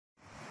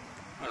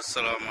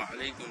আসসালামু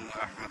আলাইকুম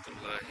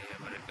রহমতুল্লাহি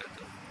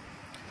বারাকাতুহু।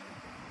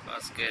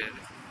 আজকে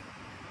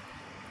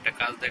একটা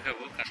কাজ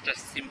দেখাবো। কাজটা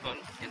সিম্পল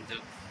কিন্তু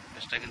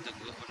কাজটা কিন্তু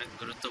অনেক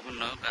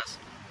গুরুত্বপূর্ণ কাজ।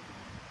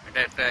 এটা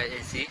একটা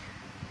এসি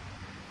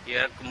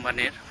এয়ার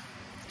কোম্পানির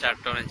 4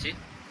 টন এসি।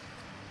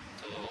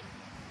 তো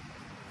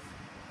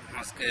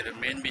আজকের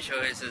মেইন বিষয়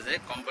হয়েছে যে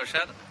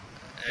কম্প্রেসার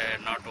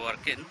নট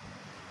ওয়ার্কিং।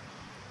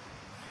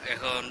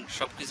 এখন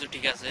সবকিছু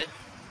ঠিক আছে,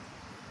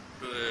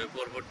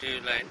 440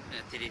 লাইন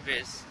 3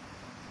 ফেজ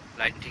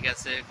লাইন ঠিক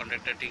আছে,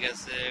 কন্ডাক্টর ঠিক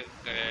আছে,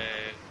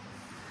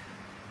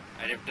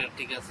 অ্যাডাপ্টার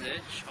ঠিক আছে,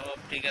 সব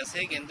ঠিক আছে,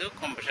 কিন্তু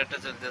কম্প্রেসারটা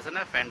চলতেছে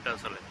না, ফ্যানটাও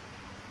চলে।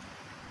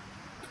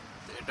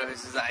 এটা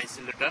হচ্ছে যে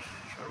আইসোলেটর।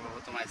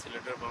 সর্বপ্রথম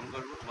আইসোলেটর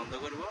বন্ধ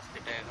করব।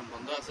 এটা এখন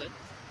বন্ধ আছে।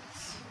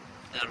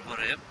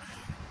 তারপরে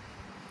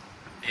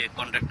এই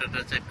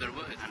কন্ডাক্টরটা চেক করব,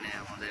 এখানে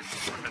আমাদের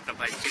কন্ডাক্টর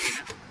পাইছে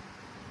কিনা।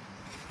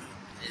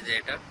 এই যে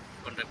এটা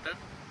কন্ডাক্টর,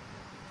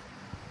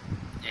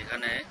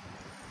 এখানে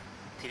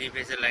 3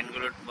 ফেজের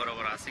লাইনগুলো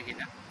বরাবর আছে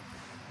কিনা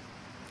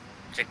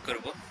চেক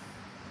করব।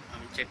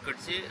 আমি চেক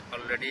করছি,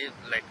 অলরেডি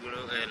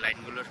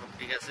লাইনগুলো সব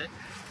ঠিক আছে।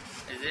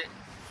 এই যে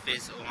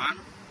phase 1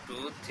 2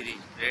 3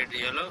 red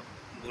yellow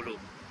blue,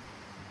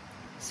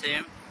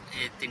 same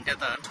এই 3টা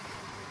তার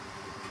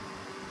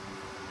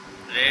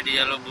রেড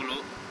ইয়েলো ব্লু,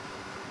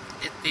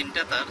 এই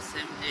 3টা তার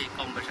সেম এই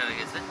কম্প্রেসারে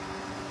গেছে।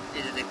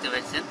 এই যে দেখতে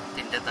পাচ্ছেন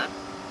 3টা তার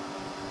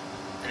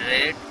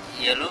রেড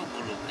ইয়েলো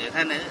ব্লু,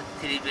 এখানে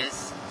 3 ফেজ।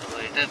 তো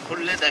এটা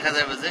খুললে দেখা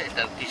যাবে যে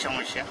এটার কি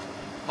সমস্যা,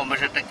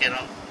 কম্প্রেসারটা কেন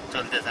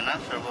চলতেছে না।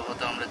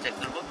 সর্বপ্রথম আমরা চেক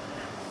করব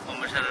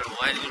কম্প্রেসারের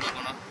ওয়্যারগুলো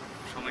কোনো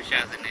সমস্যা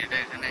আছে না। এটা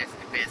এখানে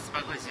একটা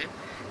স্পার্ক হয়েছে,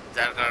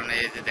 যার কারণে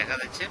এই যে দেখা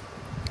যাচ্ছে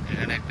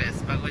এখানে একটা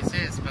স্পার্ক হয়েছে।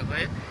 স্পার্ক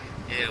হয়ে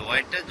এই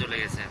ওয়্যারটা জ্বলে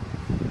গেছে।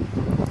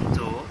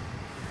 তো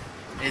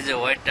এই যে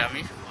ওয়্যারটা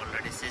আমি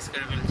অলরেডি চেঞ্জ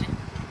করে ফেলছি।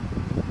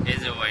 এই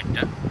যে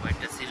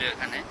ওয়্যারটা ছিল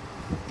এখানে,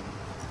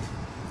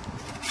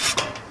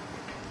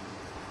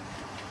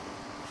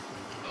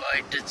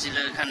 ওয়্যারটা ছিল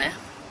এখানে।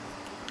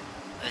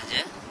 এই যে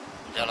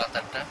জ্বলা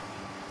তারটা,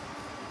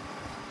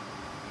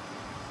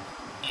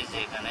 এই যে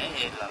এখানে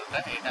এই লালটা,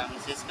 এটা আমি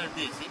চেঞ্জ করে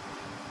দিয়েছি।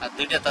 আর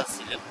 2টা তার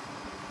ছিল,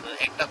 তো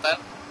একটা তার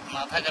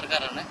না থাকার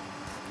কারণে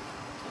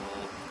তো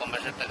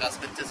কম্প্রেসারটা কাজ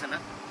করতেছে না।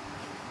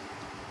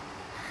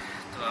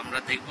 তো আমরা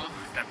দেখবো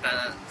তারটা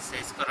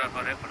চেঞ্জ করার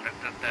পরে,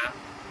 কন্ডাক্টরটা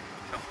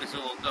সবকিছু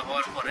ওকে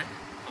হওয়ার পরে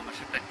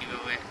কম্প্রেসারটা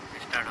কিভাবে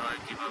স্টার্ট হয়,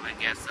 কিভাবে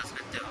গ্যাস চার্জ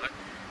করতে হয়,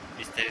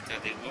 বিস্তারিত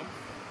দেখব।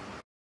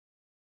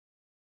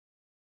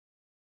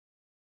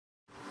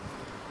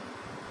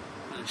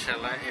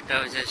 ইনশাআল্লাহ এটা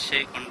হচ্ছে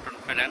সেই কন্ট্রোল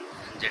প্যানেল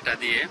যেটা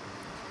দিয়ে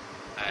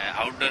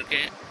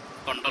আউটডোরকে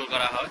কন্ট্রোল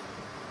করা হয়।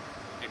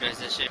 এটা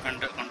হচ্ছে সেই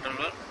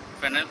কন্ট্রোল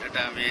প্যানেল,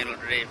 এটা আমি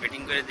অলরেডি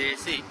ফিটিং করে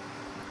দিয়েছি।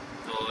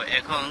 তো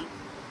এখন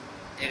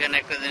এখানে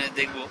একটা জিনিস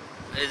দেখব,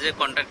 এই যে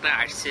কন্ট্রাক্টর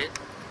আসছে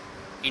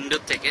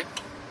ইনডোর থেকে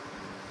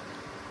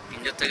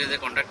যে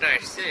কন্ট্রাক্টর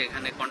আসছে,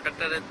 এখানে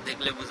কন্ট্রাক্টরে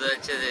দেখলে বোঝা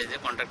যাচ্ছে যে এই যে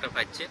কন্ট্রাক্টর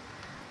পাচ্ছে,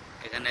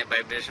 এখানে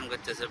ভাইব্রেশন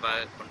করতেছে, বা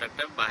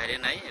কন্ট্রাক্টর বাইরে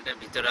নাই, এটা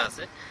ভিতরে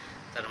আছে।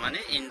 তার মানে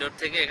ইনডোর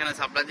থেকে এখানে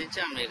সাপ্লাই দিচ্ছে,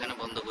 আমি এখানে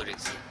বন্ধ করে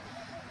রেখেছি।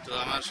 তো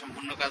আমার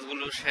সম্পূর্ণ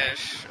কাজগুলো শেষ।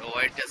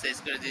 ওয়্যারটা চেঞ্জ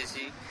করে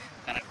দিয়েছি,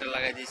 কানেক্টর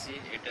লাগাই দিয়েছি।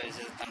 এটা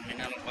হচ্ছে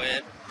টার্মিনাল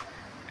ওয়্যার,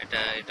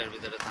 এটার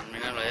ভিতরে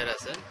টার্মিনাল ওয়্যার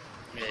আছে,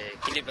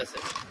 ক্লিপ আছে।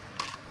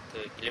 তো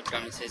এই ক্লিপটা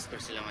আমি চেঞ্জ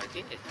করছিলাম আর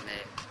কি। এখানে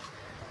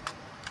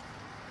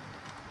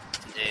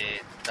যে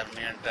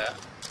টার্মিনালটা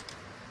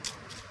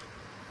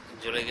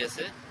জ্বলে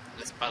গেছে,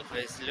 স্পার্ক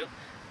হয়েছিল,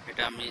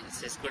 এটা আমি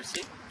চেঞ্জ করছি।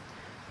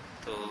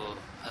 তো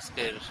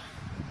আজকের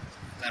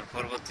তার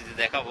পরবর্তীতে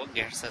দেখাবো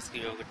গ্যাস চার্জ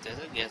কীভাবে করতে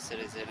হবে। গ্যাসের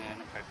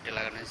এখানে ফাইভটা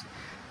লাগানো হয়েছে।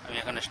 আমি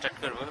এখন স্টার্ট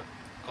করবো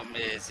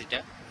এসিটা।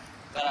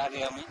 তার আগে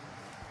আমি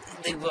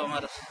দেখবো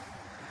আমার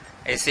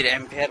এসির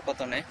অ্যাম্পিয়ার কত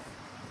নেই।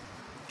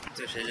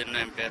 তো সেই জন্য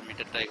অ্যাম্পিয়ার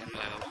মিটারটা এখানে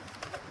লাগাবো।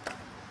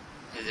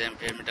 এই যে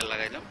অ্যাম্পিয়ার মিটার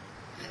লাগাইলাম,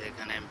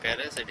 এখানে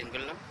অ্যাম্পিয়ারে সেটিং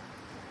করলাম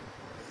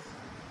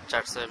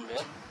 400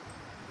 অ্যাম্পিয়ার।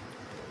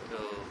 তো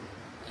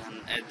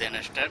দেন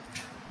স্টার্ট।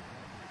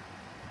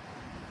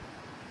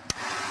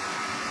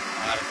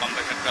 আর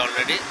কম্প্রেসারটা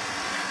অলরেডি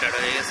স্টার্ট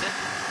হয়ে গেছে,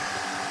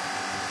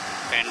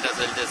 ফ্যানটা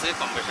চলতেছে।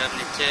 কম্প্রেসার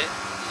নিচ্ছে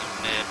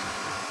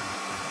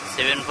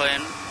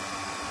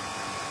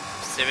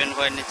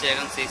 7.7 নিচ্ছে,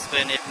 এখন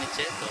 6.8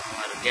 নিচ্ছে। তো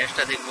আমার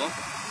গ্যাসটা দেখবো,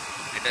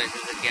 এটা হচ্ছে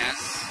যে গ্যাস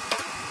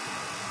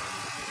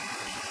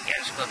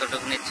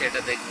কতটুকু নিচ্ছে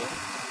এটা দেখবো।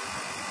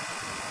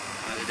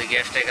 আমি যদি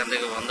গ্যাসটা এখান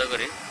থেকে বন্ধ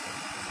করি,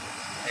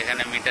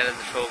 এখানে মিটারে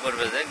শো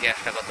করবে যে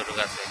গ্যাসটা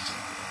কতটুকু আছে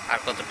আর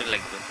কতটুকু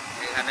লাগবে।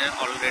 এখানে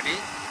অলরেডি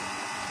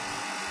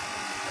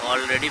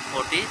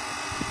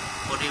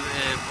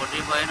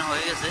 40 পয়েন্ট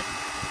হয়ে গেছে।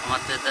 আমার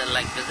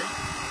লাগবে যে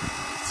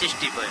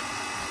 60 পয়েন্ট।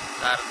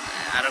 তার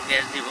আরও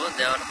গ্যাস দিব,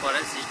 দেওয়ার পরে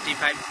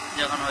 65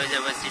 যখন হয়ে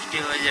যাবে, 60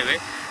 হয়ে যাবে,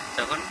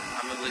 তখন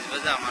আমি বুঝবো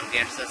যে আমার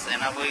গ্যাস চার্জ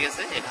এনাফ হয়ে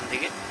গেছে। এখান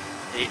থেকে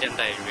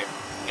রিটার্নটা আসবে।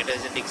 এটা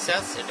হচ্ছে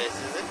ডিসচার্জ, এটা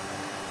হচ্ছে যে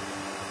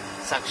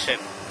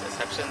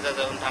সাকশনটা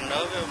যখন ঠান্ডা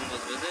হবে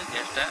বুঝবো যে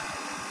গ্যাসটা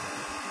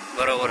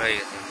বরাবর হয়ে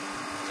গেছে।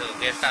 তো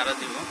গ্যাসটা আরও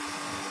দিব।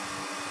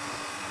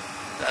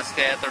 তো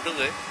আজকে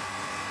এতটুকুই।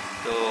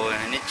 তো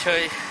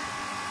নিশ্চয়ই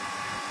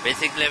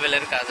বেসিক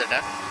লেভেলের কাজ এটা।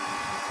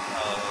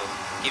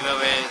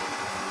 কিভাবে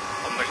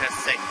কম্প্রেসার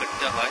চেক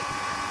করতে হয়,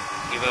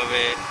 কিভাবে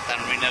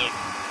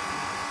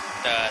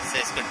টার্মিনালটা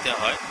চেঞ্জ করতে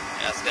হয়,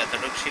 আজকে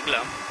এতটুকু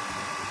শিখলাম।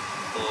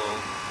 তো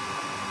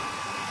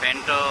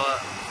ফ্যানটা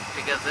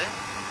ঠিক আছে,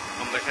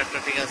 কম্প্রেসারটা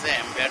ঠিক আছে,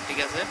 অ্যাম্পিয়ার ঠিক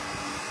আছে,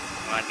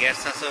 আমার গ্যাস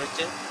আছে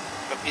হচ্ছে,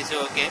 সব কিছু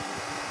ওকে।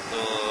 তো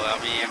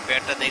আমি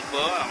অ্যাম্পিয়ারটা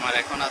দেখবো, আমার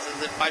এখন আছে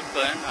যে 5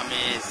 পয়েন্ট, আমি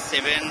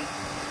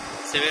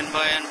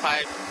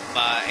 7.5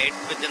 বা 8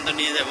 পর্যন্ত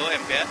নিয়ে যাব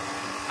অ্যাম্পিয়ার,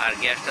 আর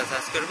গ্যাসটা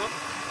চার্জ করব।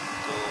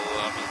 তো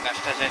আমি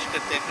কাজটা শেষ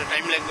করতে একটু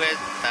টাইম লাগবে,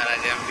 তার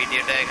আগে আমি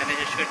ভিডিওটা এখানে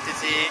শেষ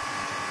করতেছি।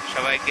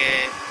 সবাইকে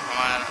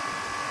আমার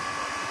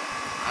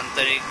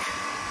আন্তরিক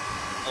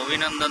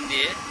অভিনন্দন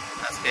দিয়ে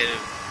আজকের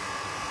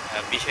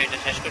বিষয়টা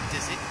শেষ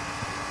করতেছি।